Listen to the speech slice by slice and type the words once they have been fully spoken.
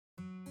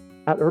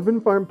At Urban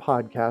Farm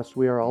Podcast,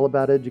 we are all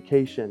about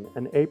education,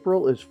 and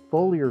April is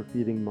foliar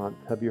feeding month.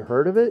 Have you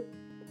heard of it?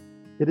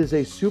 It is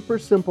a super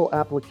simple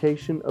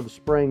application of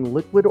spraying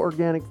liquid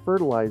organic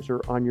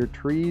fertilizer on your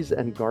trees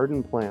and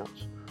garden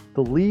plants.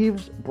 The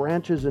leaves,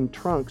 branches, and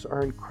trunks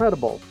are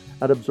incredible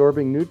at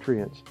absorbing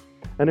nutrients.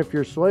 And if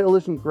your soil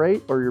isn't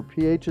great or your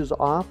pH is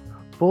off,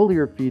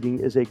 foliar feeding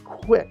is a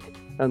quick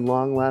and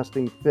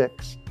long-lasting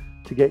fix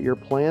to get your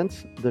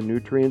plants the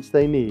nutrients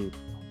they need.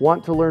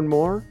 Want to learn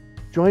more?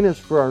 Join us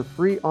for our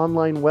free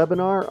online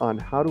webinar on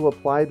how to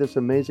apply this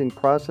amazing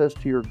process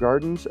to your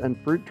gardens and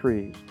fruit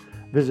trees.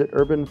 Visit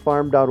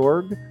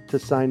urbanfarm.org to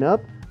sign up.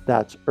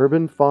 That's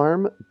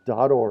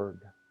urbanfarm.org.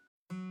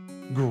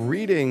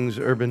 Greetings,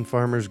 urban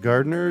farmers,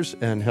 gardeners,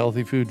 and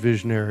healthy food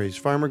visionaries.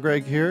 Farmer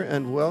Greg here,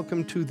 and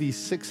welcome to the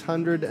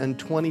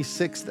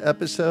 626th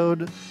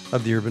episode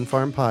of the Urban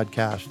Farm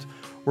Podcast,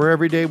 where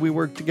every day we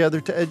work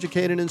together to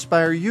educate and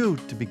inspire you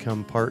to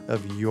become part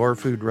of your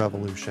food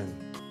revolution.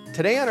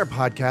 Today on our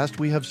podcast,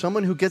 we have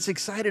someone who gets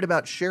excited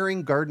about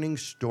sharing gardening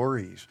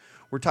stories.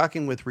 We're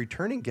talking with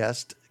returning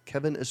guest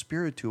Kevin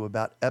Espiritu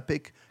about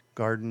epic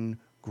garden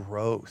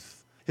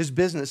growth. His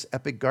business,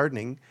 Epic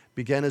Gardening,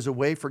 began as a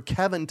way for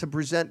Kevin to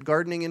present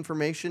gardening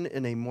information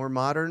in a more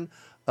modern,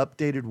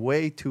 updated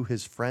way to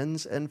his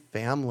friends and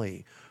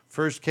family.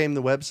 First came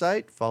the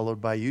website,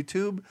 followed by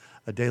YouTube,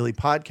 a daily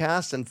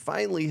podcast, and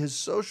finally his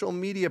social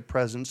media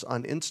presence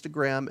on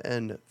Instagram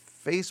and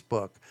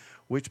Facebook,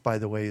 which, by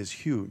the way, is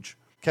huge.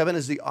 Kevin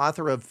is the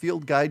author of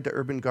Field Guide to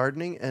Urban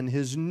Gardening and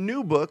his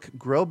new book,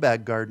 Grow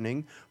Bag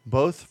Gardening,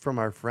 both from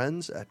our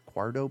friends at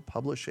Quarto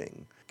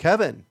Publishing.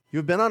 Kevin,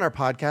 you've been on our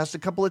podcast a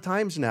couple of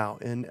times now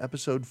in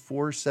episode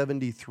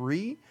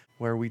 473,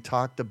 where we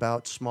talked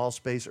about small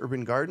space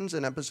urban gardens,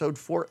 and episode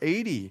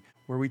 480,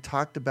 where we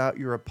talked about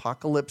your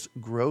Apocalypse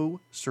Grow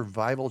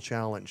Survival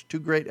Challenge. Two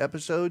great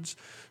episodes.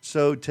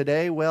 So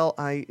today, well,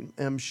 I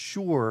am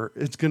sure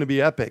it's going to be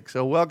epic.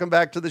 So welcome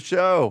back to the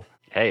show.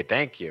 Hey,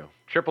 thank you.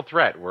 Triple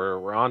threat.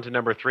 We're on to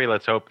number 3.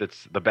 Let's hope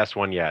it's the best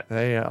one yet.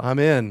 Hey, I'm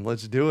in.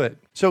 Let's do it.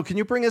 So can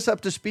you bring us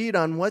up to speed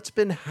on what's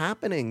been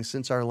happening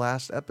since our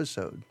last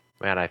episode?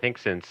 Man, I think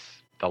since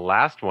the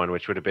last one,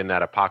 which would have been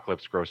that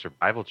Apocalypse Grow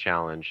Survival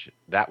Challenge,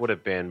 that would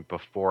have been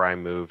before I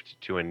moved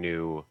to a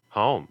new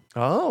home.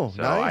 Oh,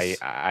 so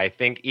nice. I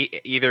think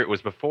either it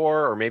was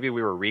before or maybe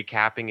we were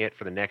recapping it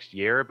for the next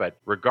year. But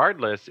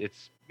regardless,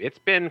 it's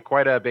been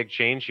quite a big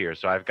change here.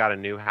 So I've got a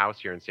new house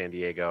here in San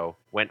Diego.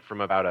 Went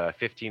from about a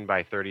 15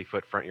 by 30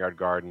 foot front yard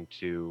garden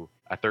to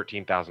a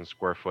 13,000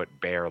 square foot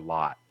bare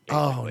lot.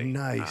 Oh,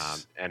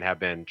 nice. And have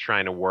been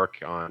trying to work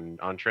on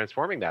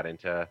transforming that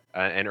into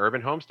an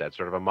urban homestead,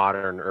 sort of a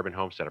modern urban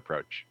homestead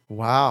approach.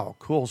 Wow,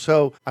 cool.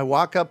 So I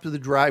walk up to the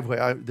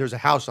driveway. There's a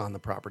house on the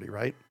property,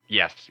 right?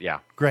 Yes, yeah.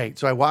 Great.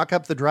 So I walk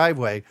up the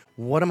driveway.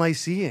 What am I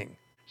seeing?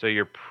 So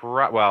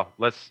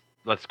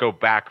let's go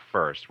back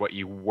first. What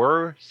you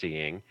were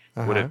seeing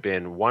would have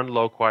been one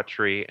loquat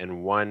tree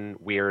and one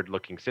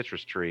weird-looking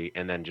citrus tree,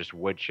 and then just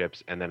wood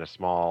chips, and then a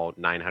small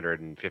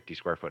 950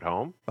 square foot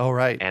home. Oh,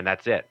 right. And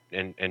that's it.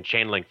 And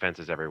chain link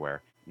fences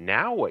everywhere.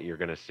 Now what you're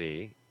going to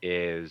see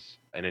is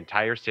an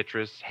entire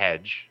citrus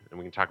hedge, and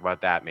we can talk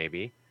about that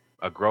maybe.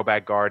 A grow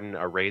bag garden,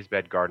 a raised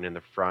bed garden in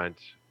the front.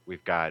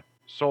 We've got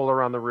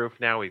solar on the roof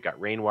now. We've got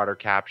rainwater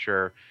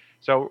capture.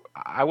 So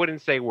I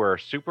wouldn't say we're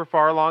super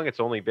far along. It's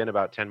only been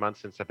about 10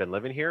 months since I've been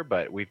living here,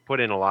 but we've put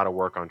in a lot of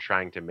work on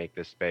trying to make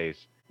this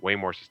space way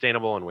more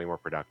sustainable and way more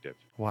productive.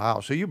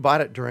 Wow. So you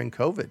bought it during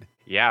COVID?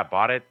 Yeah,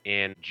 bought it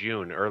in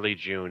June, early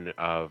June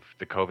of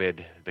the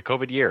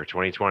COVID year,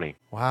 2020.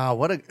 Wow,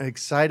 what an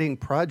exciting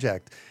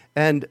project.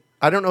 And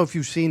I don't know if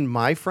you've seen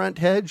my front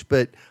hedge,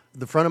 but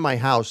the front of my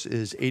house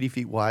is 80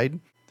 feet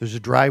wide. There's a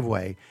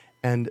driveway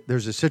and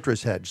there's a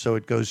citrus hedge. So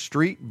it goes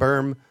street,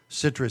 berm,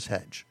 citrus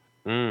hedge.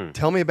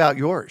 Tell me about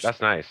yours.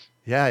 That's nice.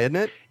 Yeah, isn't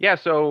it? Yeah,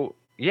 so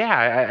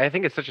I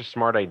think it's such a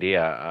smart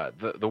idea.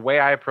 The way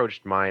I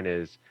approached mine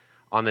is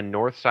on the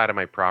north side of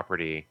my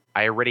property,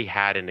 I already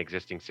had an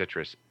existing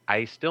citrus.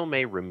 I still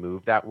may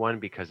remove that one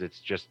because it's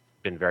just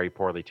been very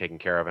poorly taken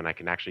care of and I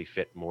can actually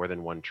fit more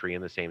than one tree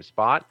in the same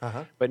spot.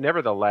 But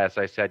nevertheless,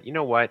 I said, you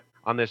know what?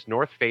 On this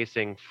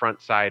north-facing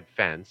front side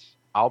fence,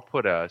 I'll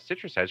put a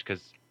citrus hedge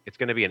because it's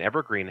going to be an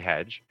evergreen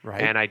hedge. Right.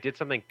 And I did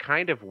something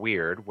kind of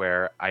weird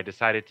where I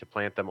decided to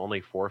plant them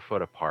only 4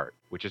 foot apart,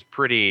 which is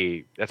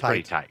pretty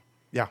tight.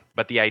 Yeah.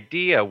 But the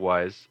idea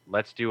was,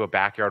 let's do a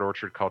backyard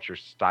orchard culture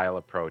style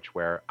approach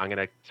where I'm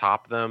going to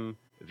top them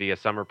via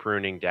summer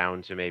pruning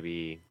down to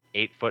maybe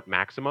 8 foot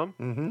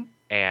maximum.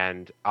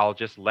 And I'll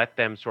just let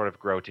them sort of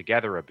grow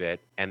together a bit.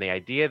 And the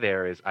idea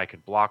there is I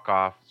could block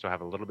off, so have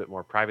a little bit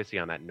more privacy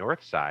on that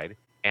north side.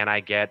 And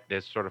I get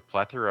this sort of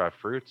plethora of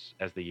fruits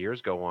as the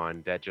years go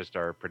on that just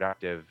are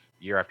productive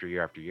year after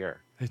year after year.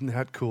 Isn't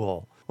that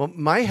cool? Well,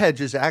 my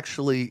hedge is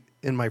actually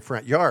in my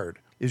front yard.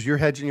 Is your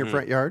hedge in your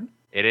front yard?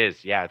 It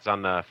is. Yeah, it's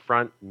on the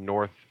front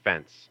north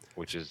fence,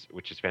 which is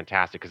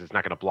fantastic because it's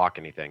not going to block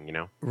anything, you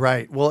know?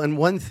 Right. Well, and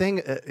one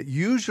thing,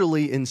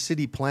 usually in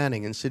city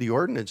planning and city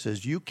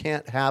ordinances, you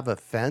can't have a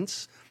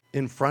fence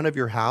in front of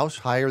your house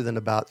higher than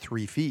about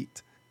 3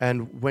 feet.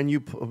 And when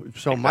you,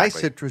 so my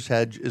Exactly. citrus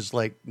hedge is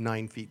like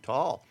 9 feet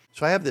tall.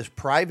 So I have this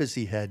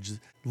privacy hedge,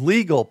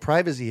 legal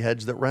privacy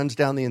hedge that runs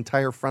down the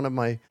entire front of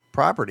my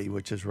property,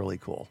 which is really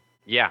cool.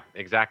 Yeah,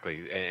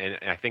 exactly. And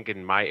I think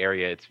in my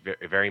area, it's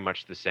very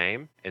much the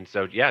same. And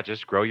so, yeah,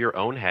 just grow your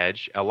own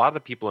hedge. A lot of the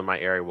people in my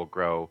area will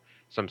grow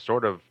some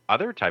sort of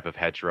other type of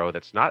hedgerow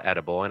that's not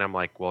edible. And I'm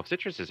like, well, if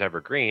citrus is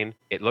evergreen,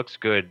 it looks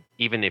good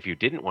even if you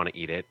didn't want to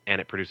eat it and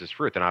it produces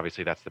fruit, then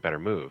obviously that's the better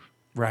move.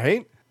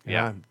 Right? Yeah,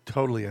 Yeah. I'm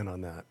totally in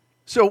on that.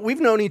 So we've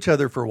known each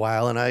other for a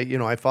while, and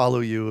I follow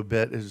you a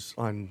bit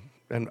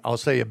and I'll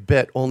say a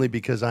bit only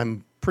because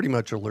I'm pretty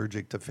much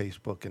allergic to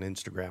Facebook and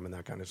Instagram and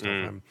that kind of stuff.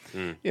 Mm,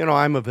 mm,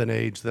 I'm of an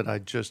age that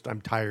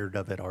I'm tired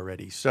of it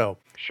already. So,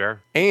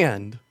 sure.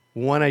 and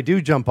when I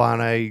do jump on,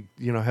 I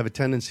have a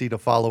tendency to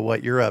follow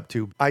what you're up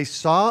to. I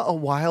saw a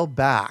while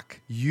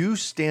back you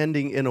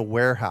standing in a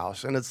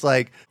warehouse, and it's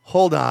like,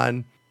 hold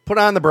on, put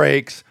on the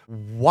brakes.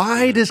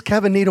 Why does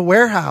Kevin need a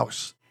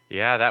warehouse?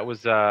 Yeah, that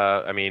was,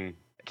 I mean,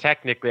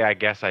 technically, I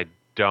guess I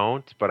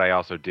don't, but I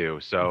also do.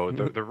 So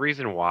the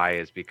reason why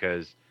is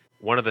because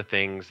one of the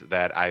things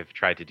that I've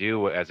tried to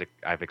do as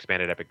I've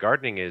expanded Epic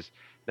Gardening is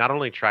not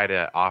only try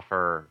to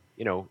offer,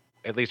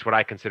 at least what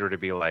I consider to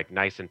be like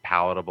nice and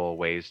palatable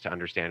ways to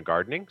understand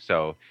gardening.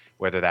 So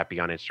whether that be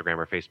on Instagram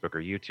or Facebook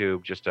or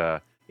YouTube, just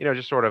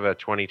sort of a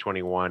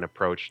 2021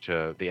 approach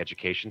to the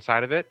education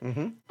side of it.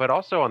 Mm-hmm. But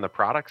also on the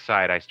product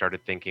side, I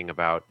started thinking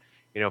about,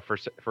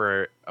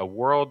 for a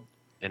world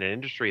in an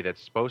industry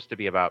that's supposed to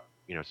be about,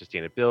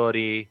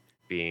 sustainability,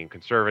 being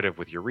conservative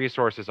with your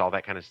resources, all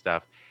that kind of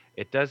stuff,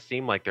 it does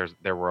seem like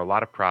there were a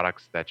lot of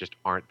products that just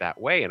aren't that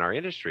way in our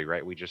industry,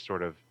 right? We just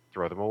sort of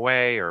throw them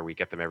away or we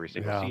get them every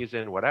single Yeah.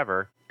 season,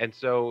 whatever. And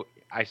so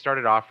I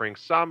started offering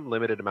some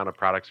limited amount of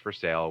products for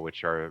sale,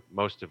 which are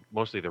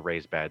mostly the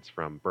raised beds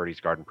from Birdie's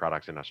Garden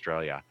Products in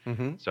Australia.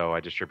 Mm-hmm. So I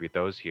distribute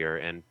those here,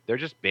 and they're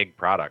just big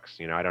products.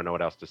 I don't know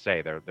what else to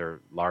say. They're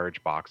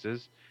large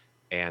boxes,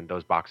 and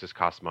those boxes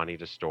cost money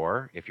to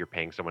store if you're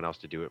paying someone else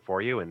to do it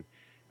for you. And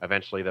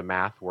eventually the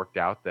math worked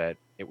out that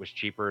it was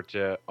cheaper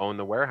to own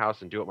the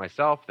warehouse and do it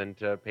myself than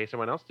to pay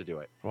someone else to do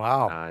it.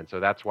 Wow. And so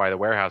that's why the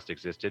warehouse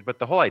existed. But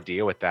the whole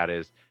idea with that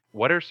is,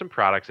 what are some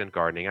products in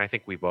gardening? And I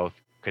think we both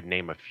could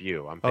name a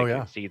few. I'm Oh, thinking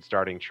yeah. seed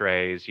starting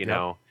trays, Yep.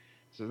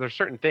 So there's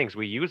certain things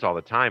we use all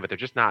the time, but they're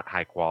just not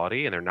high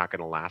quality and they're not going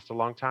to last a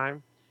long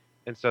time.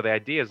 And so the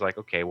idea is like,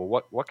 okay,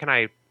 well, what can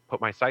I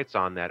put my sights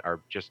on that are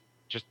just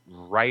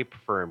ripe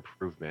for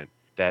improvement,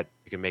 that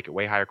you can make it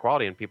way higher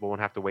quality and people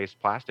won't have to waste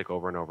plastic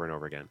over and over and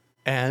over again.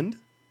 And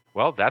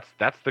Well, that's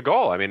the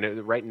goal. I mean,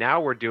 right now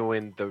we're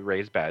doing the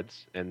raised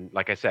beds, and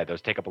like I said, those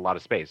take up a lot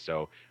of space.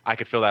 So I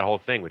could fill that whole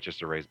thing with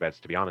just the raised beds,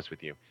 to be honest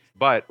with you.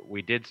 But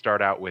we did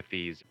start out with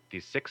these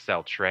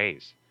 6-cell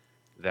trays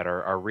that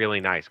are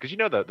really nice, because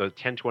the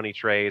 1020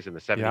 trays and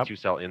the 72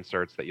 cell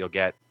inserts that you'll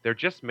get, they're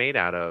just made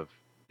out of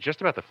just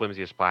about the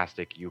flimsiest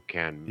plastic you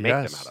can make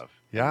them Yes. out of,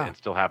 Yeah. and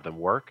still have them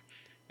work.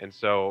 And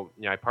so,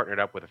 I partnered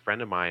up with a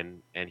friend of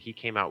mine, and he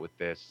came out with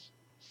this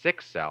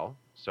 6-cell.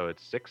 So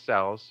it's 6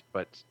 cells,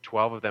 but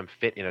 12 of them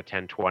fit in a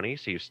 1020.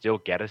 So you still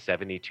get a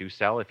 72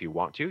 cell if you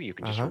want to. You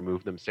can just Uh-huh.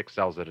 remove them 6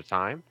 cells at a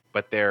time,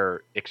 but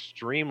they're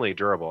extremely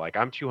durable. Like,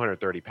 I'm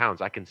 230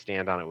 pounds. I can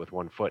stand on it with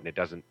 1 foot and it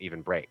doesn't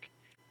even break.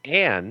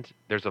 And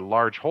there's a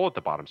large hole at the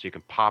bottom, so you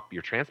can pop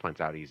your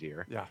transplants out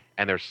easier. Yeah.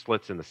 And there's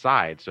slits in the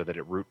side so that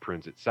it root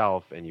prunes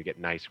itself and you get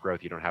nice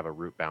growth. You don't have a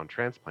root bound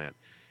transplant.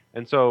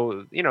 And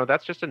so,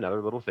 that's just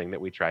another little thing that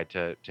we tried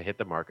to hit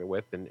the market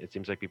with. And it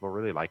seems like people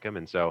really like them.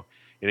 And so,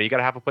 you got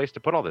to have a place to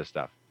put all this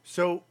stuff.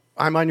 So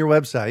I'm on your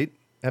website,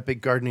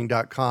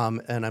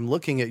 epicgardening.com, and I'm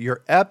looking at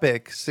your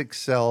Epic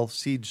 6-cell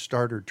seed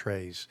starter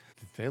trays.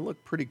 They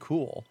look pretty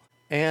cool.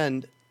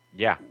 And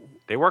Yeah,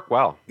 they work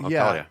well. I'll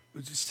tell you.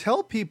 just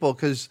tell people,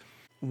 because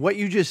what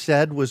you just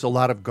said was a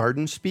lot of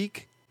garden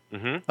speak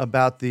Hmm.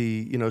 about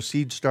the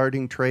seed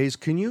starting trays.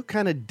 Can you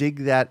kind of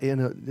dig that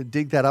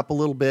up a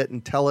little bit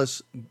and tell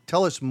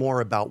us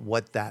more about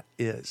what that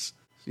is?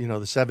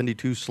 The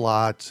 72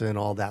 slots and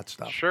all that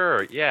stuff.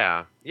 Sure.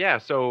 Yeah. Yeah.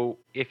 So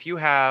if you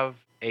have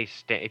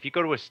if you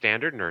go to a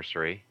standard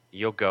nursery,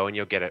 you'll go and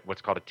you'll get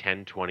what's called a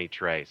 1020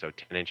 tray. So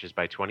 10 inches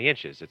by 20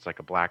 inches. It's like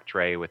a black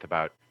tray with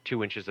about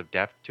 2 inches of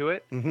depth to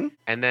it. Mm-hmm.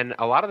 And then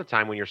a lot of the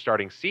time when you're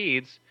starting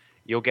seeds,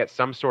 you'll get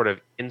some sort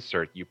of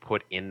insert you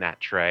put in that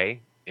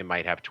tray. It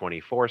might have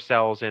 24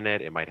 cells in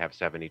it. It might have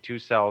 72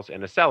 cells.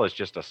 And a cell is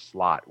just a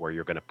slot where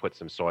you're going to put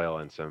some soil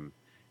and some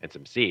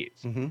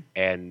seeds. Mm-hmm.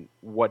 And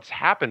what's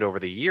happened over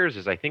the years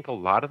is I think a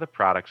lot of the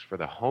products for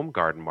the home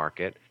garden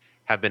market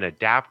have been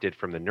adapted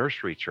from the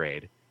nursery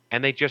trade,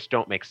 and they just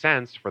don't make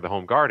sense for the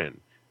home garden.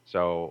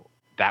 So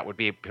that would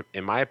be,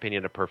 in my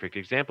opinion, a perfect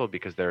example,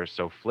 because they're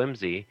so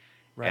flimsy.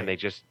 Right. And they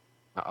just,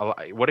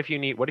 what if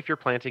you're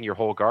planting your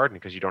whole garden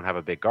because you don't have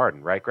a big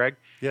garden, right, Greg?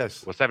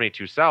 Yes. Well,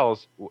 72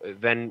 cells,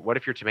 then what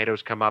if your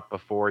tomatoes come up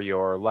before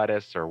your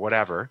lettuce or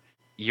whatever?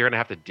 You're going to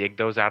have to dig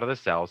those out of the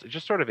cells. It's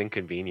just sort of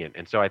inconvenient.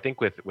 And so I think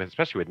with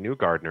especially with new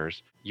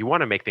gardeners, you want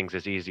to make things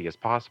as easy as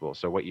possible.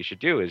 So what you should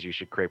do is you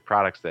should create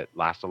products that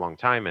last a long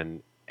time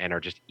and and are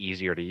just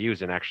easier to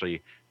use and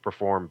actually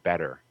perform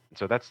better.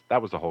 So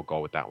that was the whole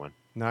goal with that one.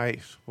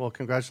 Nice. Well,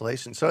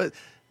 congratulations. So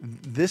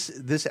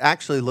this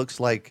actually looks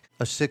like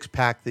a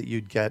 6-pack that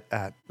you'd get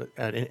at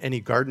any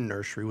garden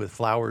nursery with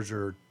flowers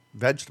or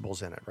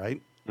vegetables in it,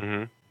 right?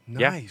 Hmm.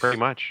 Yeah, Nice. pretty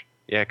much.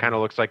 Yeah, it kind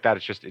of looks like that.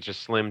 It's just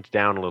slimmed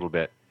down a little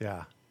bit.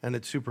 Yeah, and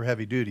it's super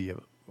heavy duty,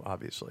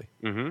 obviously.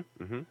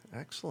 Mm-hmm.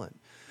 Excellent.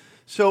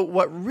 So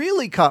what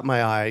really caught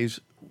my eyes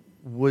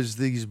was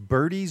these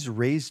Birdie's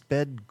raised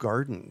bed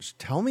gardens.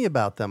 Tell me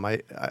about them.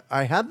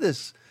 I had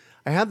this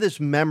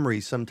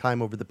memory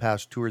sometime over the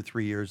past 2 or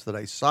 3 years that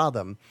I saw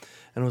them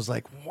and was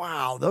like,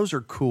 wow, those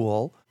are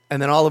cool.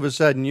 And then all of a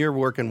sudden you're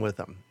working with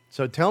them.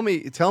 So tell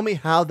me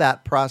how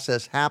that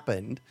process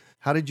happened.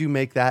 How did you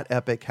make that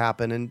epic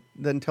happen? And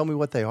then tell me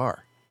what they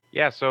are.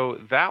 Yeah, so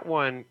that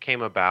one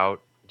came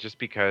about just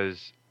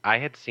because I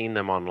had seen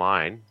them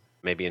online,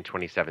 maybe in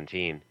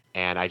 2017,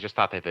 and I just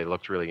thought that they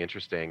looked really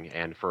interesting.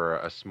 And for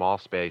a small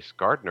space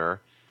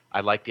gardener, I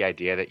liked the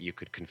idea that you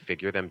could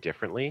configure them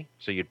differently.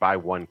 So you'd buy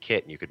one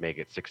kit and you could make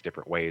it 6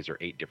 different ways or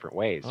 8 different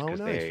ways Oh, because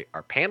nice. they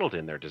are paneled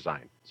in their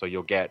design. So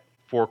you'll get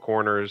 4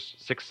 corners,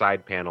 6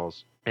 side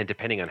panels, and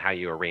depending on how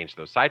you arrange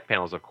those side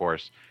panels, of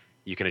course,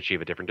 you can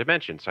achieve a different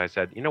dimension. So I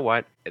said, you know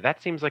what?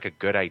 That seems like a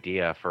good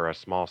idea for a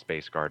small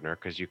space gardener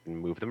because you can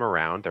move them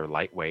around. They're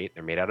lightweight.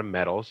 They're made out of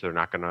metal, so they're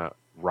not going to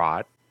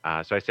rot.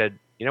 So I said,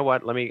 you know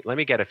what? Let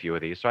me get a few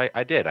of these. So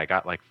I did. I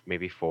got like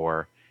maybe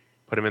 4,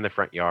 put them in the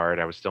front yard.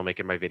 I was still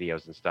making my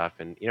videos and stuff,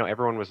 and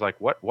everyone was like,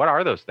 "What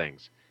are those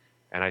things?"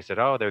 And I said,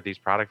 "Oh, they're these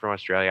products from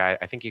Australia.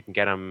 I think you can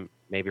get them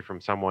maybe from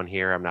someone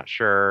here. I'm not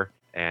sure."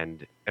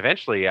 And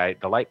eventually,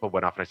 the light bulb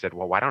went off, and I said,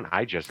 "Well, why don't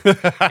I just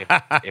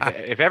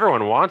if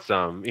everyone wants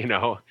them,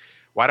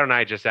 why don't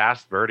I just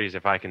ask Birdies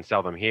if I can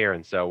sell them here?"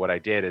 And so what I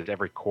did is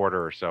every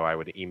quarter or so, I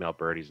would email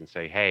Birdies and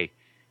say, "Hey,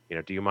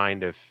 do you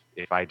mind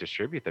if I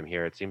distribute them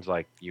here? It seems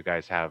like you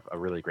guys have a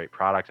really great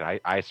product, and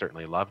I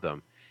certainly love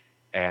them."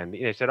 And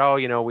they said, "Oh,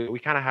 we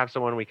kind of have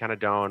someone, we kind of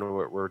don't.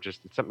 We're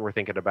just it's something we're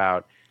thinking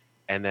about."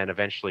 And then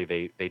eventually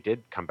they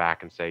did come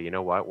back and say, "You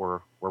know what? We're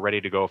ready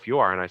to go if you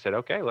are." And I said,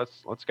 "Okay,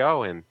 let's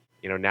go." And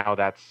now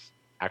that's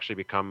actually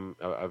become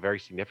a very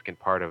significant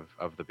part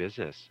of the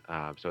business.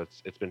 So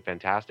it's been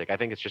fantastic. I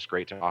think it's just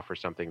great to offer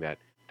something that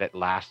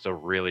lasts a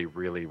really,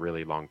 really,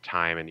 really long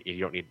time, and you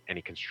don't need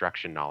any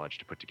construction knowledge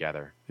to put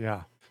together.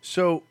 Yeah.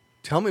 So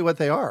tell me what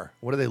they are.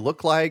 What do they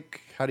look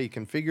like? How do you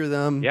configure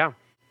them?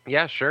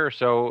 Yeah, sure.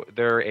 So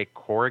they're a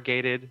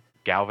corrugated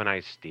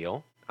galvanized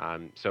steel.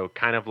 So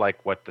kind of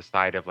like what the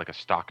side of like a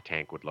stock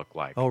tank would look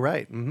like. Oh,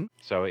 right. Mm-hmm.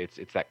 So it's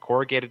that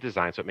corrugated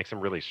design, so it makes them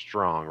really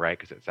strong, right?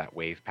 Because it's that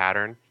wave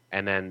pattern.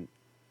 And then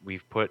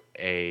we've put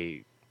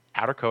a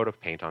outer coat of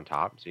paint on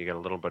top, so you get a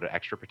little bit of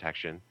extra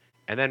protection.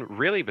 And then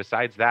really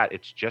besides that,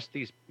 it's just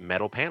these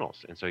metal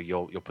panels. And so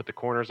you'll put the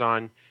corners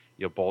on,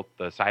 you'll bolt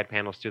the side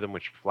panels to them,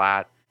 which are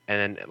flat.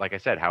 And then, like I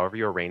said, however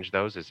you arrange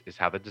those is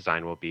how the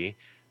design will be.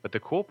 But the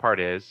cool part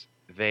is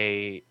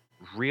they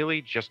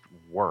really just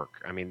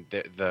work. I mean,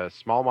 the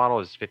small model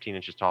is 15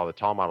 inches tall. The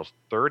tall model is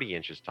 30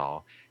 inches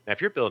tall. Now,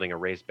 if you're building a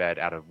raised bed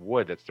out of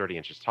wood that's 30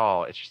 inches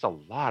tall, it's just a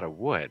lot of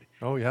wood.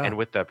 Oh, yeah. And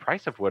with the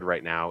price of wood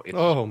right now, it's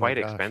Oh, just my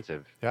quite gosh.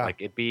 expensive. Yeah.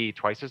 Like it'd be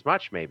twice as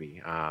much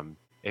maybe.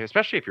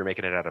 Especially if you're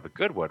making it out of a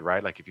good wood,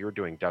 right? Like if you were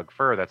doing Doug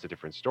fir, that's a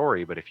different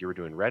story. But if you were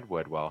doing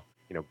redwood, well,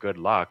 good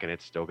luck, and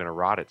it's still going to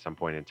rot at some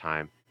point in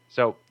time.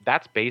 So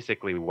that's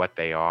basically what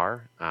they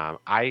are.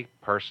 I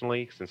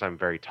personally, since I'm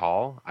very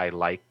tall, I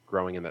like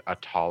growing in a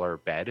taller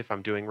bed if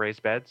I'm doing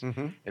raised beds.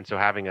 Mm-hmm. And so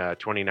having a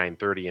 29,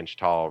 30-inch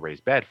tall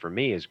raised bed for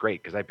me is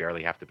great because I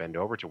barely have to bend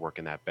over to work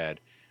in that bed.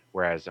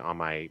 Whereas on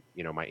my,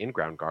 my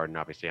in-ground garden,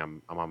 obviously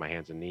I'm on my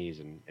hands and knees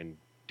and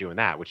doing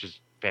that, which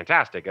is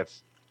fantastic.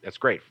 That's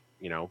great,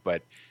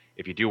 but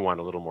if you do want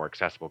a little more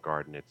accessible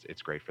garden,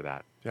 it's great for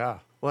that. Yeah.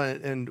 Well,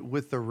 and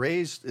with the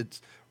raised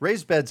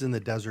beds in the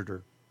desert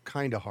are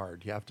kind of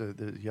hard. You have to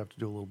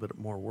do a little bit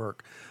more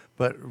work.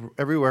 But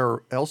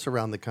everywhere else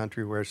around the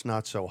country where it's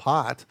not so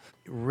hot,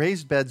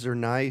 raised beds are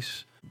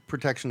nice.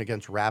 Protection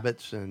against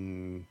rabbits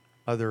and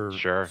other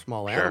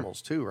small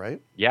animals too,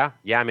 right? Yeah.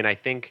 I mean, I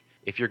think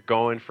if you're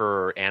going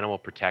for animal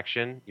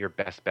protection, your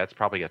best bet's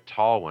probably a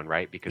tall one,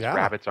 right? Because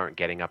rabbits aren't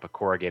getting up a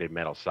corrugated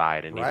metal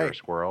side, and neither are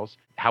squirrels.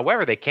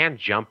 However, they can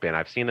jump in.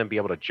 I've seen them be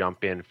able to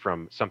jump in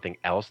from something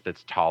else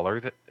that's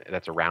taller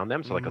that's around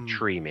them, so like a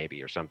tree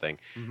maybe or something.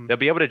 Mm-hmm. They'll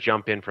be able to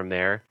jump in from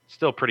there.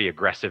 Still pretty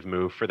aggressive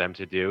move for them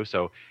to do.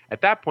 So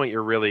at that point,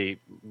 you're really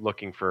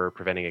looking for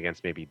preventing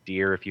against maybe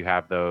deer if you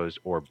have those,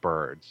 or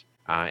birds.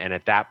 And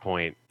at that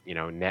point,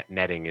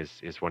 netting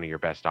is one of your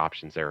best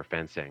options there, or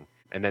fencing.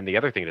 And then the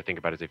other thing to think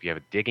about is if you have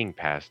a digging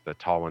pest, the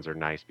tall ones are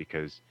nice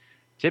because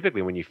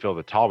typically when you fill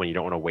the tall one, you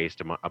don't want to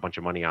waste a bunch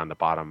of money on the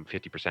bottom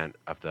 50%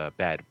 of the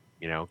bed,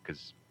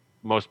 because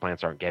most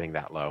plants aren't getting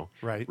that low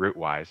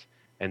root-wise.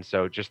 And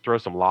so just throw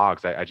some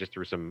logs. I just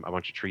threw a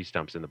bunch of tree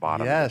stumps in the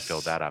bottom and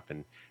filled that up.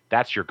 And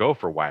that's your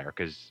gopher wire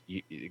because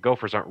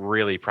gophers aren't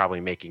really probably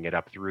making it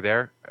up through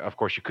there. Of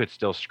course, you could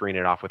still screen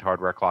it off with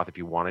hardware cloth if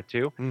you wanted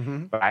to.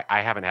 Mm-hmm. But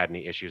I haven't had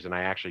any issues, and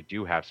I actually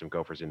do have some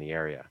gophers in the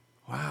area.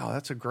 Wow,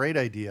 that's a great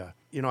idea.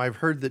 I've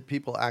heard that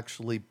people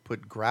actually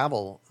put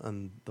gravel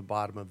on the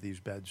bottom of these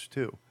beds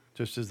too,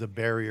 just as a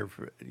barrier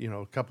for,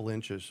 a couple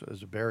inches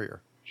as a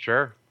barrier.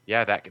 Sure.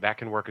 Yeah, that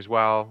can work as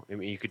well. I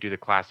mean, you could do the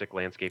classic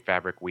landscape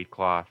fabric wheat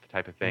cloth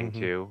type of thing Hmm.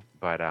 too.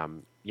 But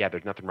yeah,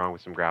 there's nothing wrong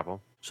with some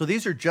gravel. So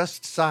these are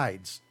just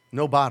sides,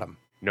 no bottom.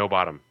 No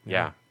bottom.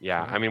 Yeah. Yeah,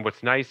 yeah. I Cool. mean,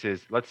 what's nice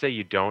is, let's say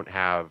you don't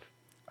have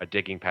a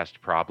digging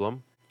pest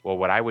problem. Well,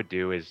 what I would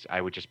do is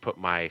I would just put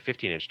my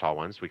 15-inch tall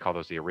ones, we call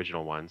those the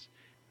original ones,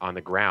 on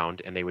the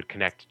ground, and they would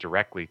connect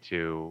directly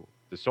to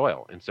the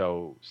soil. And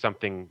so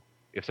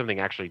if something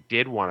actually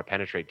did want to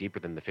penetrate deeper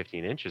than the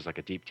 15 inches, like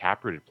a deep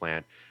taprooted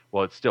plant,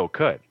 well, it still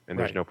could, and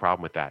there's Right. no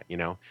problem with that,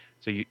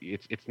 So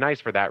it's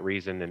nice for that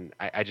reason, and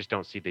I just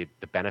don't see the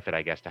benefit,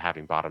 I guess, to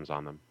having bottoms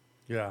on them.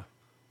 Yeah.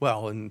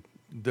 Well, and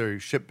they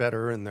ship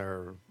better and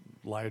they're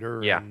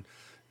lighter, Yeah.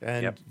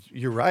 and Yep.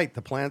 you're right.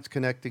 The plants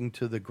connecting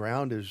to the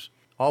ground is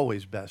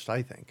always best,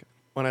 I think.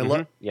 When I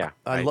love, Yeah,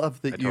 I love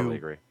I that totally you,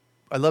 agree.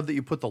 I love that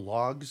you put the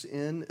logs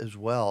in as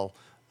well.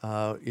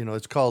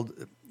 It's called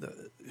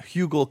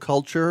hugel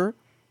culture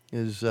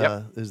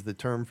Yep. is the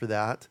term for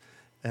that.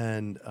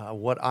 And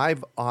what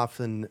I've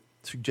often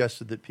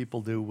suggested that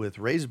people do with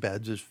raised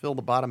beds is fill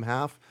the bottom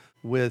half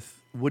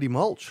with woody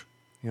mulch.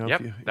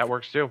 Yep, that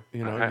works too.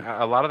 you know,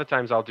 A lot of the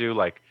times I'll do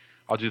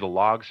the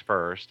logs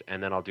first,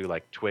 and then I'll do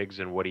like twigs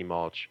and woody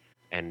mulch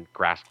and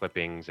grass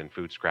clippings and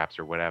food scraps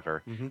or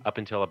whatever, Mhm. up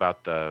until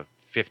about the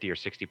 50 or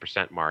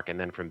 60% mark, and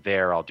then from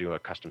there I'll do a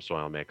custom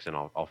soil mix, and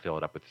I'll fill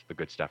it up with the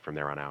good stuff from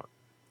there on out.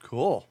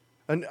 Cool.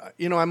 And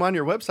I'm on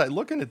your website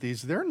looking at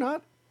these. They're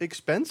not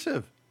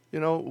expensive.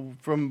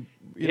 From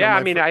Yeah, I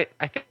my mean, I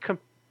think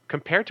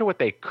compared to what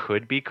they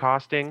could be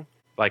costing,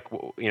 like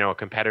a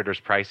competitor's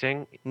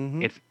pricing,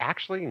 Mhm. it's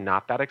actually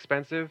not that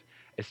expensive.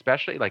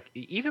 Especially like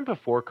even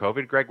before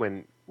COVID, Greg,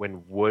 when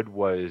wood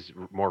was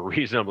more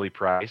reasonably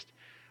priced,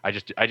 I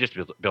just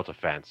built a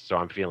fence, so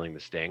I'm feeling the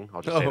sting.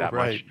 I'll just say Oh, that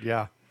right. much.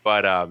 Yeah.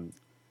 But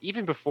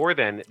even before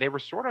then, they were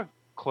sort of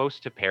close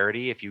to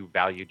parity if you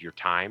valued your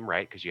time,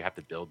 right? Because you have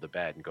to build the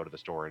bed and go to the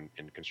store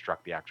and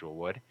construct the actual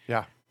wood.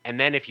 Yeah. And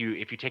then if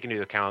you take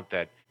into account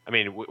that, I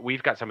mean,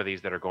 we've got some of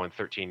these that are going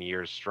 13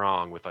 years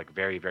strong with like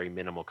very, very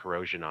minimal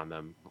corrosion on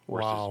them,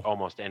 versus Wow.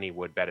 almost any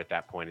wood bed at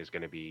that point is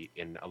going to be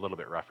in a little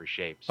bit rougher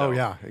shape. Oh, So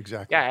yeah,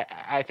 exactly. yeah,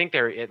 I think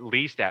they're at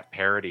least at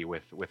parity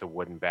with a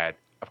wooden bed.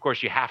 Of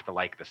course, you have to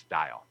like the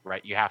style,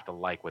 right? You have to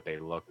like what they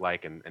look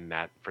like, and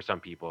that for some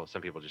people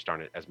just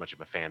aren't as much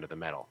of a fan of the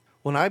metal.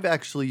 Well, I've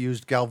actually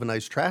used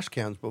galvanized trash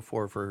cans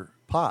before for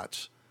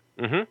pots.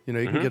 Mm-hmm.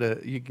 You can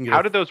Mm-hmm. get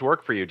How did those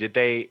work for you? Did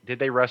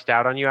they rust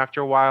out on you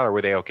after a while, or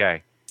were they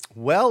okay?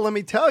 Well, let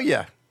me tell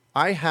you,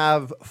 I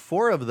have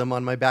 4 of them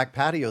on my back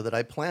patio that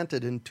I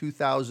planted in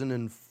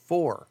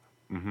 2004.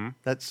 Mm-hmm.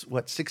 That's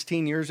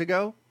 16 years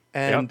ago.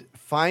 And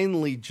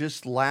finally,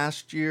 just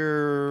last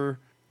year,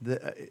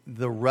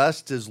 the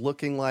rust is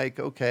looking like,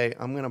 okay,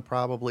 I'm going to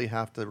probably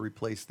have to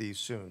replace these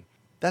soon.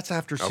 That's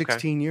after Okay.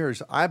 16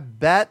 years. I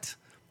bet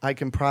I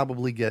can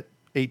probably get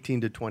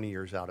 18 to 20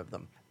 years out of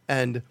them.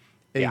 And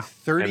a Yeah,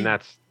 30, and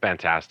that's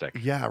fantastic.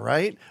 yeah,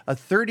 right? A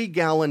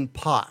 30-gallon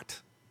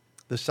pot,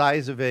 the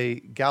size of a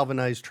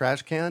galvanized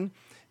trash can,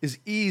 is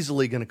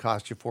easily going to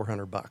cost you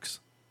 $400.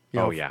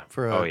 Oh yeah.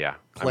 For a Oh yeah.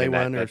 clay I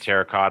mean, one that or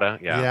terracotta.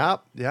 Yeah.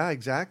 yeah,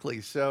 exactly.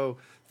 So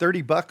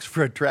 $30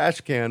 for a trash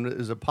can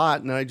is a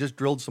pot, and I just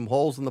drilled some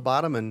holes in the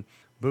bottom, and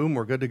boom,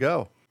 we're good to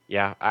go.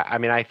 Yeah. I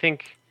mean, I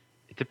think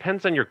it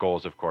depends on your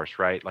goals, of course,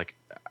 right? Like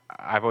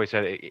I've always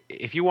said,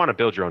 if you want to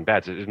build your own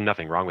beds, there's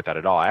nothing wrong with that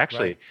at all. I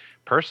actually, Right.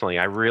 personally,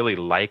 I really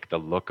like the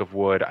look of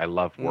wood. I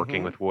love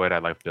working Mhm. with wood. I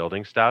love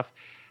building stuff.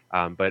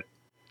 But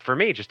for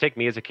me, just take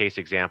me as a case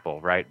example,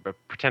 right? But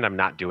pretend I'm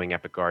not doing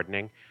epic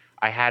gardening.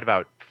 I had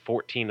about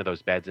 14 of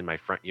those beds in my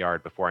front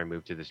yard before I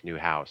moved to this new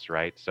house,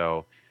 right?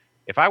 So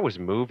if I was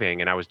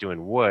moving and I was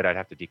doing wood, I'd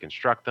have to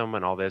deconstruct them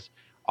and all this.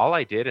 All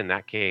I did in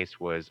that case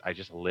was I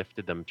just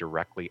lifted them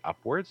directly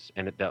upwards,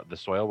 and the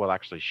soil will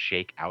actually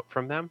shake out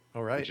from them,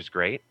 All right. which is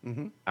great.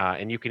 Mm-hmm.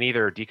 And you can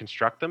either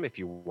deconstruct them if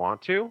you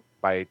want to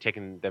by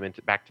taking them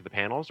back to the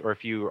panels, or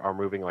if you are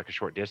moving like a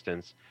short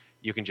distance,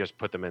 you can just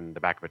put them in the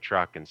back of a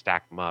truck and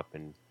stack them up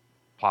and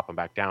plop them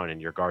back down, and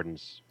your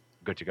garden's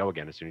good to go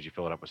again as soon as you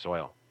fill it up with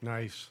soil.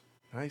 Nice.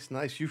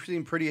 Nice. You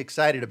seem pretty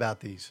excited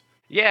about these.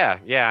 Yeah.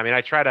 I mean,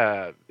 I try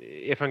to,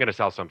 if I'm going to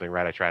sell something,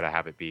 right, I try to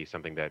have it be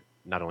something that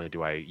not only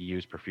do I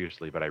use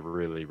profusely, but I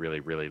really, really,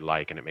 really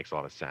like, and it makes a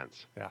lot of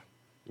sense. Yeah.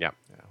 Yeah.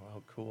 Yeah.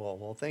 Well, cool.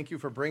 Well, thank you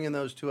for bringing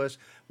those to us.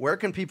 Where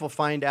can people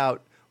find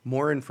out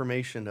more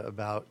information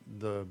about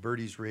the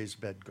Birdie's Raised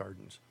Bed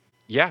Gardens?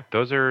 Yeah,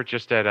 those are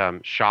just at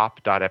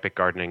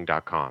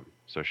shop.epicgardening.com.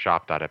 So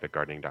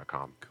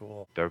shop.epicgardening.com.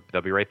 Cool.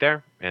 They'll be right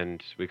there,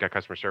 and we've got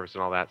customer service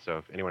and all that. So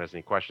if anyone has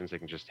any questions, they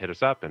can just hit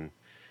us up, and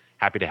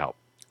happy to help.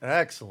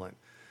 Excellent.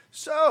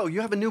 So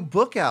you have a new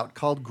book out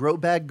called Grow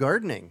Bag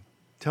Gardening.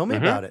 Tell me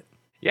about it.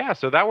 Yeah,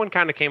 so that one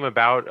kind of came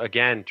about,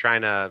 again,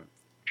 trying to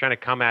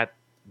come at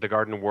the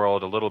garden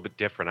world a little bit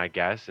different, I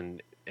guess,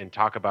 and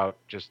talk about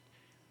just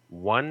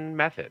one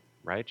method,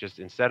 right? Just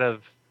instead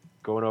of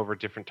going over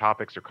different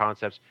topics or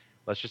concepts,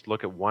 let's just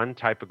look at one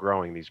type of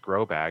growing, these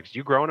grow bags.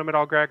 You growing them at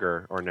all, Greg,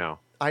 or no?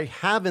 I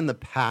have in the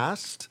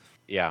past.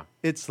 Yeah.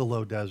 It's the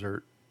low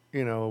desert.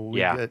 You know,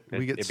 Yeah.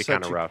 we get It'd be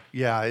kind such of a, rough.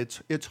 yeah,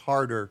 it's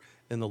harder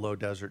in the low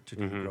desert to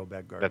do Hmm. grow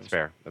bag That's gardens.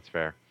 fair. That's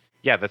fair.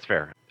 Yeah, that's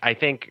fair. I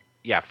think,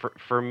 yeah,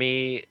 for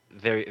me,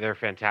 they're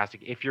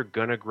fantastic. If you're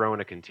gonna grow in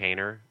a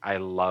container, I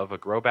love a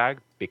grow bag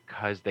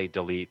because they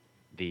delete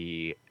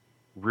the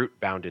root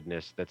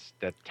boundedness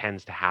that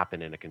tends to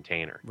happen in a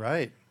container.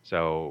 Right.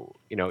 So,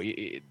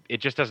 it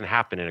just doesn't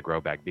happen in a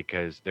grow bag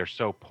because they're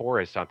so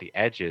porous on the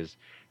edges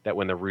that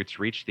when the roots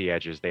reach the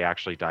edges, they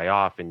actually die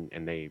off and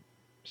they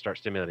start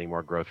stimulating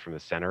more growth from the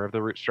center of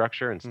the root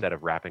structure Mm. instead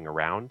of wrapping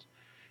around.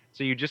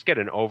 So you just get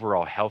an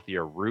overall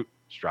healthier root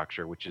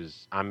structure, which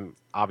is I'm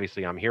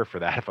here for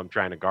that if I'm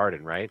trying to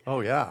garden, right? Oh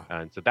yeah.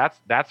 And so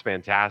that's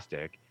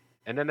fantastic.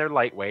 And then they're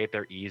lightweight,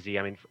 they're easy.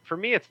 I mean, for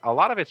me, it's a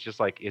lot of it's just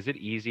like, is it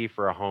easy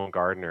for a home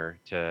gardener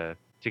to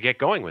get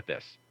going with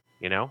this?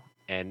 You know,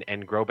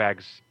 and grow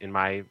bags, in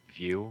my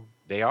view,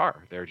 they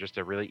are. They're just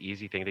a really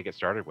easy thing to get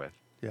started with.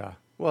 Yeah.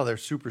 Well, they're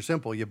super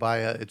simple. You buy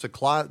it's a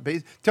cloth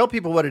base. Tell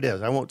people what it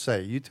is. I won't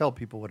say. You tell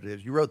people what it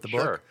is. You wrote the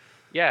Sure. book.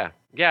 Yeah.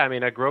 I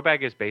mean, a grow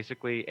bag is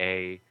basically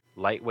a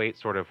lightweight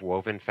sort of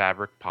woven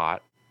fabric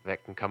pot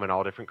that can come in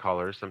all different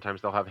colors.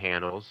 Sometimes they'll have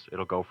handles.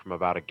 It'll go from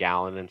about a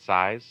gallon in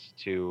size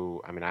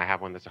to, I mean, I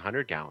have one that's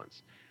 100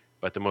 gallons,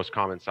 but the most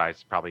common size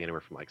is probably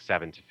anywhere from like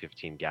 7 to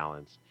 15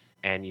 gallons.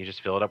 And you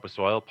just fill it up with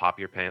soil, pop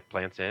your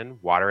plants in,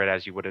 water it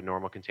as you would a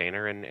normal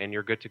container, and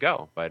you're good to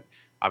go. But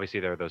obviously,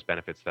 there are those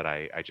benefits that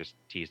I just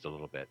teased a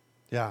little bit,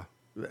 Yeah.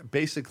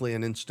 Basically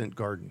an instant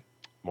garden.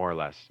 more or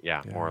less.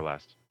 Yeah, Yeah. more or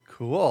less.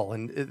 Cool.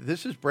 And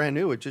this is brand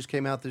new. It just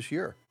came out this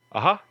year.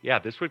 Uh-huh. Yeah,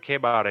 this one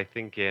came out, I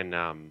think, in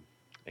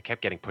it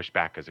kept getting pushed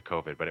back because of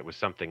COVID, but it was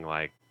something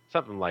like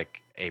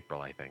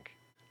April, I think.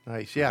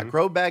 Nice. Yeah. Hmm.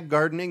 Grow bag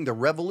gardening, the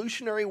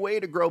revolutionary way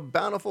to grow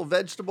bountiful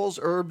vegetables,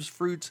 herbs,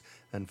 fruits,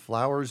 and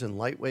flowers in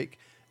lightweight,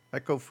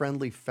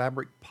 eco-friendly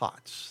fabric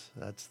pots.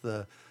 That's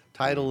the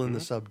title and the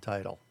Hmm.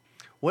 subtitle.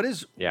 What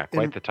is Yeah,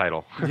 quite in, the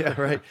title. yeah,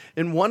 right.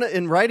 In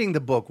writing the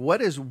book,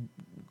 what is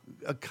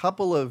a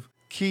couple of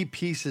key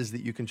pieces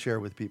that you can share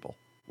with people?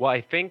 Well,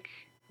 I think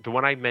the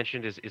one I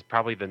mentioned is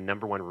probably the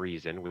number one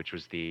reason, which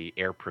was the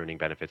air pruning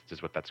benefits,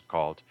 is what that's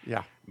called.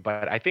 Yeah.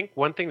 But I think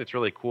one thing that's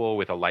really cool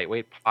with a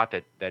lightweight pot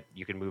that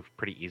you can move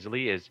pretty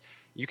easily is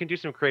you can do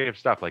some creative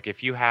stuff. Like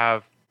if you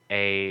have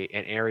an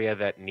area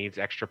that needs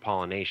extra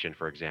pollination,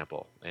 for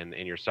example,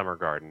 in your summer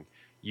garden,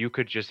 you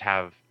could just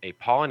have a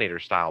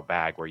pollinator style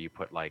bag where you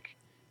put like,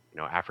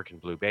 African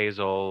blue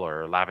basil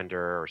or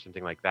lavender or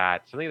something like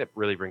that, something that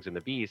really brings in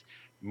the bees.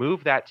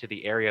 Move that to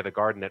the area of the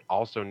garden that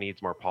also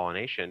needs more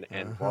pollination,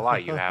 and voila,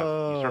 you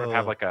sort of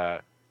have like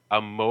a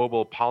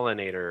mobile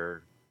pollinator,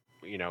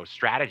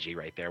 strategy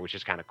right there, which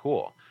is kind of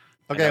cool.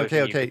 Another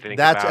thing you could think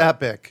That's about,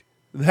 epic.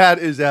 That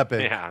is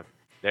epic. yeah,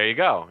 there you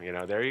go.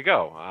 There you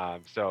go.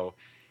 So,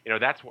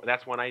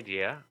 that's one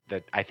idea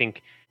that I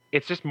think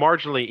it's just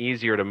marginally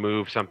easier to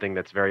move something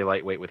that's very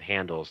lightweight with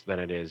handles than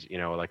it is,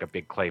 like a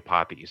big clay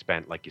pot that you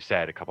spent, like you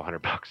said, a couple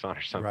 $100 on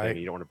or something. Right. And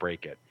you don't want to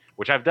break it,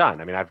 which I've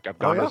done. I mean, I've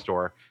gone to yeah? the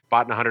store,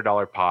 bought a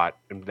 $100 pot,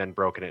 and then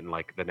broken it in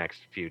like the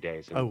next few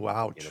days. And, Oh,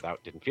 ouch.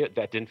 that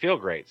didn't feel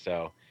great.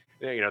 So,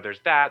 there's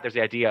that. There's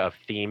the idea of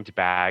themed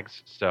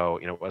bags. So,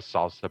 a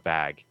salsa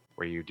bag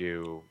where you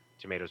do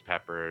tomatoes,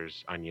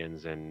 peppers,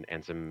 onions, and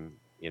some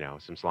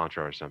some cilantro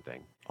or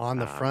something. On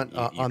the front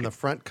you the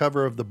front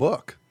cover of the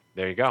book.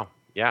 There you go.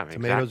 Yeah,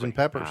 Tomatoes exactly. and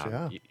peppers,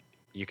 yeah.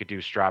 You could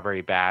do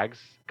strawberry bags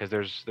because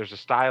there's a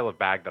style of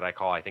bag that I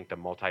call, I think, the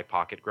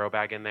multi-pocket grow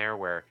bag in there,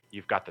 where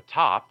you've got the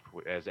top,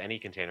 as any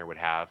container would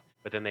have,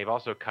 but then they've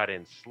also cut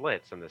in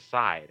slits on the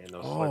side, and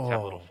those slits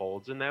have little Oh.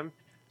 folds in them.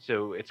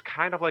 So it's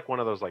kind of like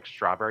one of those like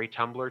strawberry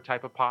tumbler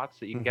type of pots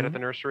that you can get at the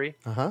nursery,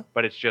 Uh-huh.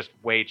 but it's just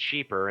way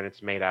cheaper, and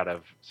it's made out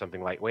of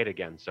something lightweight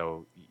again.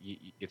 So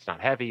it's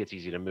not heavy, it's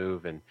easy to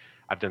move, and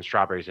I've done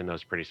strawberries in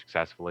those pretty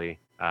successfully.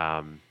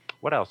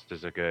 What else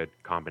is a good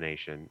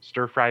combination?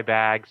 Stir fry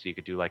bag, so you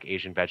could do like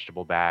Asian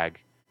vegetable bag.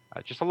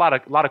 Just a lot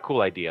of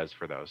cool ideas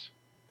for those.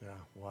 Yeah.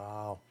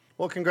 Wow.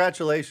 Well,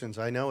 congratulations.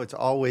 I know it's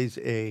always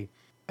a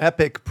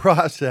epic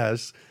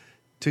process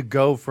to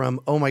go from,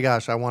 oh my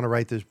gosh, I want to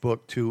write this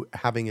book, to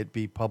having it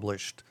be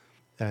published.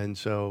 And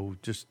so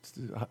just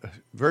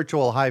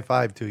virtual high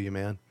five to you,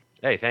 man.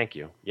 Hey, thank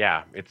you.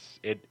 Yeah,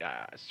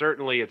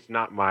 certainly it's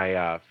not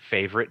my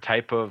favorite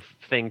type of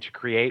thing to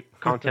create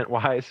content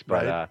wise,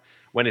 but Right.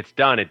 when it's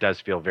done, it does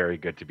feel very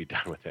good to be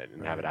done with it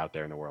and have Right. it out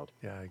there in the world.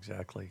 Yeah,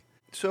 exactly.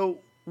 So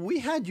we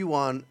had you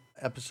on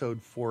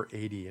episode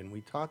 480, and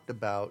we talked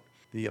about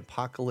the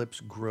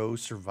Apocalypse Grow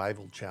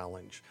Survival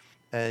Challenge.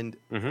 And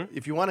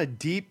if you want a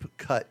deep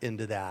cut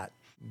into that,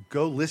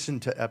 go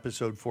listen to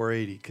episode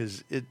 480,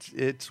 because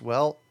it's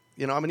well,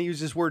 I'm going to use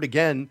this word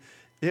again.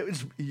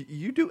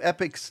 You do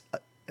epics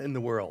in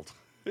the world.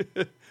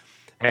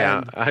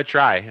 Yeah, I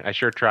try. I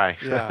sure try.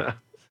 Yeah.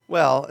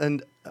 Well,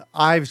 and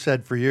I've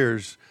said for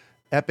years,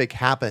 epic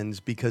happens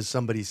because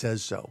somebody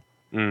says so.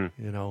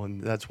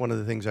 And that's one of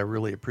the things I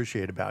really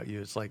appreciate about you.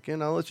 It's like,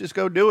 let's just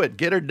go do it.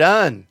 Get her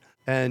done.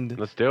 And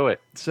Let's do it.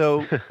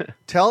 so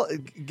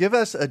give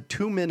us a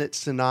 2-minute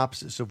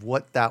synopsis of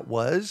what that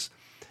was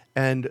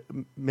and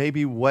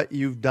maybe what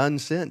you've done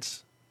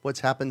since.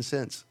 What's happened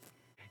since?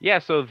 Yeah,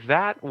 so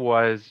that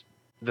was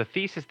the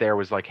thesis there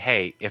was like,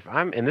 hey,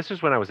 and this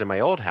was when I was in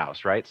my old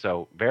house, right?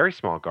 So very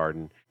small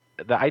garden.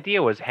 The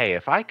idea was, hey,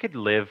 if I could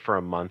live for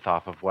a month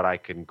off of what I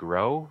can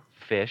grow,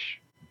 fish,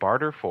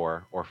 barter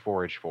for, or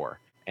forage for.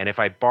 And if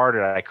I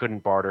bartered, I couldn't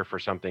barter for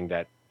something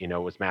that,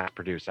 was mass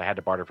produced. I had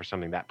to barter for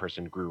something that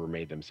person grew or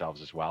made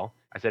themselves as well.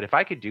 I said, if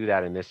I could do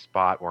that in this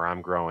spot where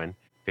I'm growing,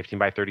 15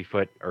 by 30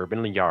 foot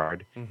urban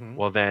yard,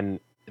 well, then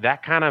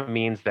that kind of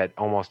means that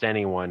almost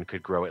anyone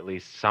could grow at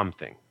least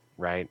something,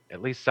 right?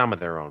 At least some of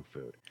their own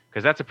food.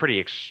 Because that's a pretty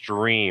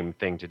extreme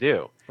thing to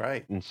do.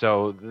 Right. And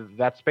so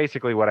that's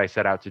basically what I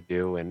set out to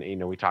do.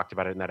 And, we talked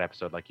about it in that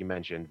episode, like you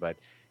mentioned. But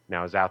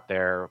I was out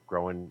there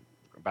growing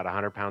about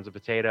 100 pounds of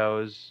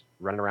potatoes,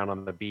 running around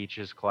on the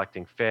beaches,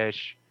 collecting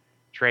fish,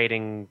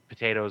 trading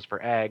potatoes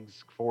for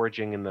eggs,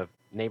 foraging in the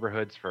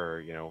neighborhoods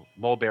for,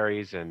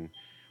 mulberries and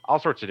all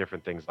sorts of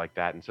different things like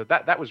that. And so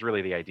that was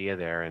really the idea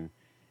there. And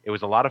it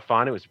was a lot of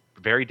fun. It was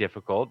very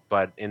difficult.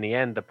 But in the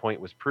end, the point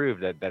was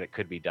proved that it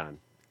could be done.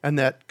 And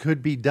that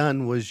could be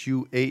done was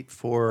you ate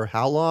for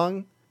how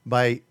long?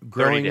 By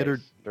growing 30 days, it or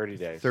 30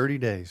 days. 30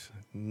 days.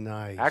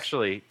 Nice.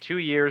 Actually, 2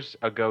 years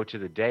ago to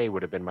the day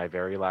would have been my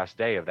very last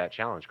day of that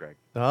challenge, Greg.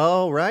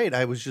 Oh, right.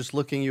 I was just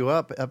looking you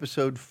up.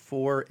 Episode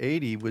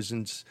 480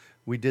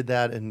 we did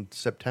that in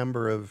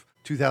September of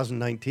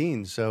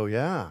 2019. So,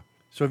 yeah.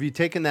 So have you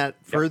taken that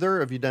further?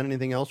 Have you done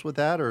anything else with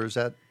that? Or is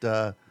that...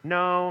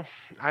 No,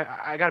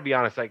 I got to be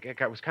honest. I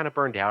was kind of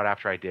burned out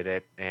after I did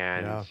it.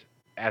 And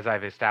as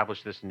I've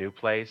established this new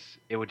place,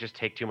 it would just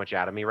take too much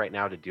out of me right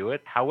now to do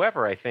it.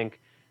 However, I think,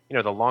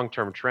 the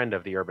long-term trend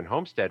of the urban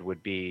homestead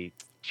would be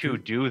to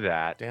do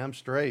that. Damn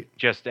straight.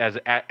 Just as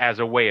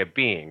a way of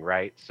being,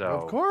 right? So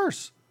of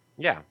course.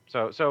 Yeah.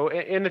 So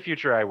in the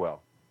future, I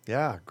will.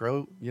 Yeah.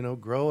 Grow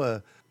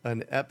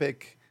an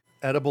epic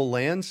edible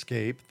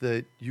landscape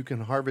that you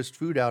can harvest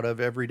food out of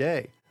every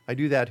day. I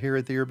do that here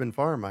at the Urban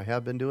Farm. I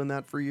have been doing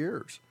that for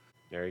years.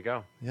 There you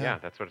go. Yeah,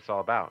 that's what it's all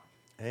about.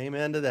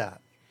 Amen to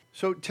that.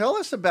 So tell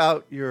us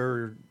about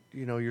your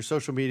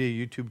social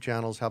media, YouTube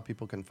channels, how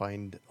people can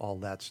find all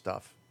that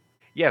stuff.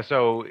 Yeah,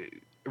 so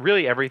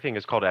really everything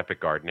is called Epic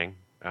Gardening.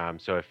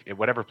 So if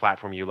whatever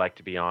platform you like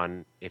to be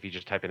on, if you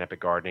just type in Epic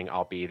Gardening,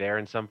 I'll be there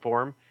in some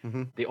form.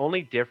 Mm-hmm. The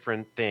only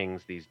different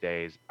things these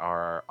days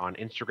are on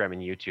Instagram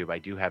and YouTube. I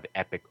do have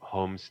Epic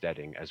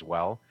Homesteading as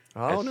well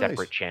as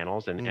separate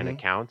channels and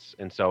accounts.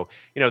 And so,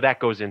 that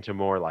goes into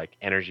more like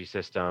energy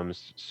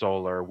systems,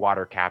 solar,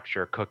 water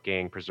capture,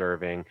 cooking,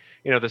 preserving,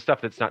 the stuff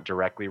that's not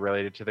directly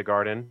related to the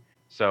garden.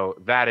 So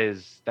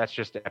that's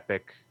just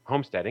Epic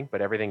Homesteading,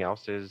 but everything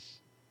else is,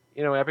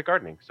 Epic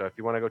Gardening. So if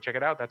you want to go check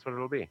it out, that's what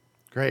it'll be.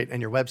 Great.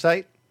 And your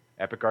website?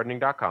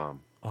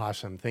 epicgardening.com.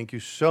 Awesome. Thank you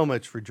so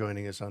much for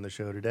joining us on the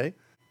show today.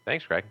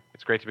 Thanks, Greg.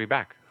 It's great to be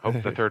back.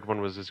 Hope the third one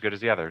was as good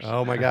as the others.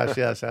 Oh, my gosh.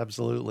 Yes,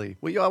 absolutely.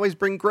 Well, you always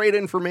bring great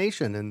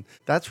information. And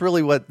that's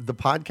really what the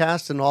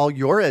podcast and all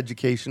your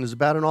education is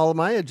about and all of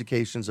my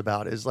education is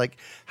about is like,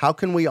 how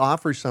can we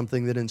offer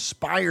something that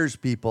inspires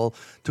people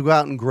to go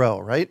out and grow,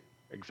 right?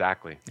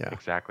 Exactly. Yeah.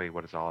 Exactly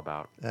what it's all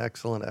about.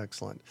 Excellent,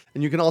 excellent.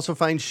 And you can also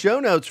find show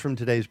notes from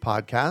today's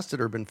podcast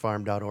at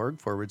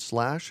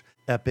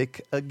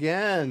urbanfarm.org/epic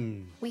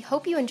again. We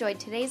hope you enjoyed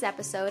today's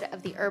episode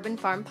of the Urban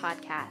Farm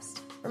Podcast.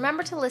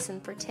 Remember to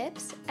listen for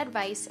tips,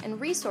 advice, and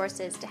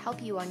resources to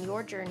help you on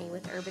your journey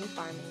with urban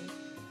farming.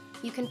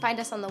 You can find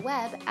us on the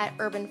web at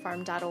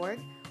urbanfarm.org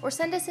or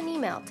send us an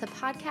email to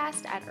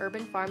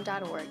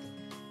podcast@urbanfarm.org.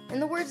 In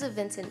the words of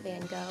Vincent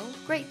van Gogh,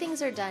 great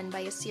things are done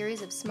by a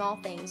series of small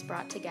things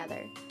brought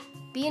together.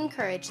 Be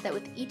encouraged that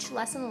with each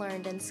lesson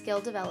learned and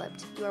skill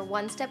developed, you are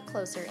one step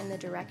closer in the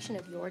direction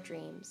of your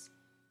dreams.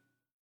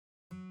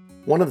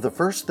 One of the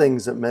first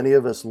things that many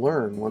of us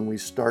learn when we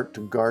start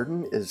to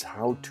garden is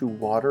how to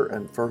water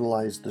and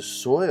fertilize the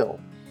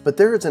soil. But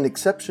there is an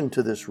exception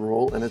to this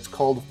rule, and it's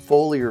called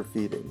foliar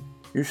feeding.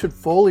 You should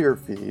foliar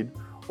feed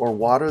or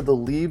water the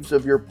leaves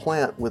of your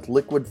plant with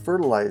liquid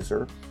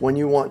fertilizer when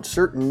you want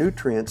certain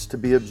nutrients to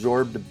be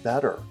absorbed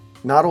better.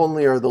 Not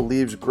only are the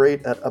leaves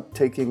great at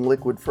uptaking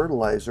liquid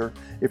fertilizer,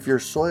 if your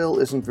soil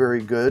isn't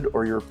very good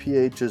or your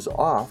pH is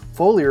off,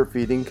 foliar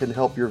feeding can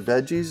help your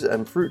veggies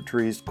and fruit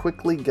trees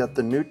quickly get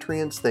the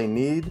nutrients they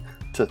need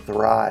to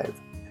thrive.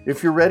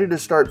 If you're ready to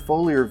start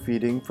foliar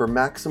feeding for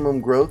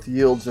maximum growth,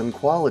 yields, and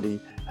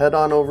quality, head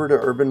on over to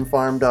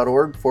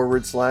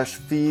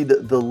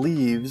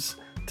urbanfarm.org/feed-the-leaves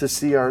to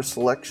see our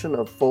selection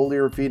of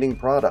foliar feeding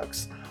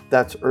products.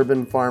 That's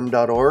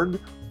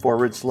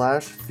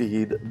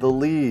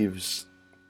urbanfarm.org/feed-the-leaves.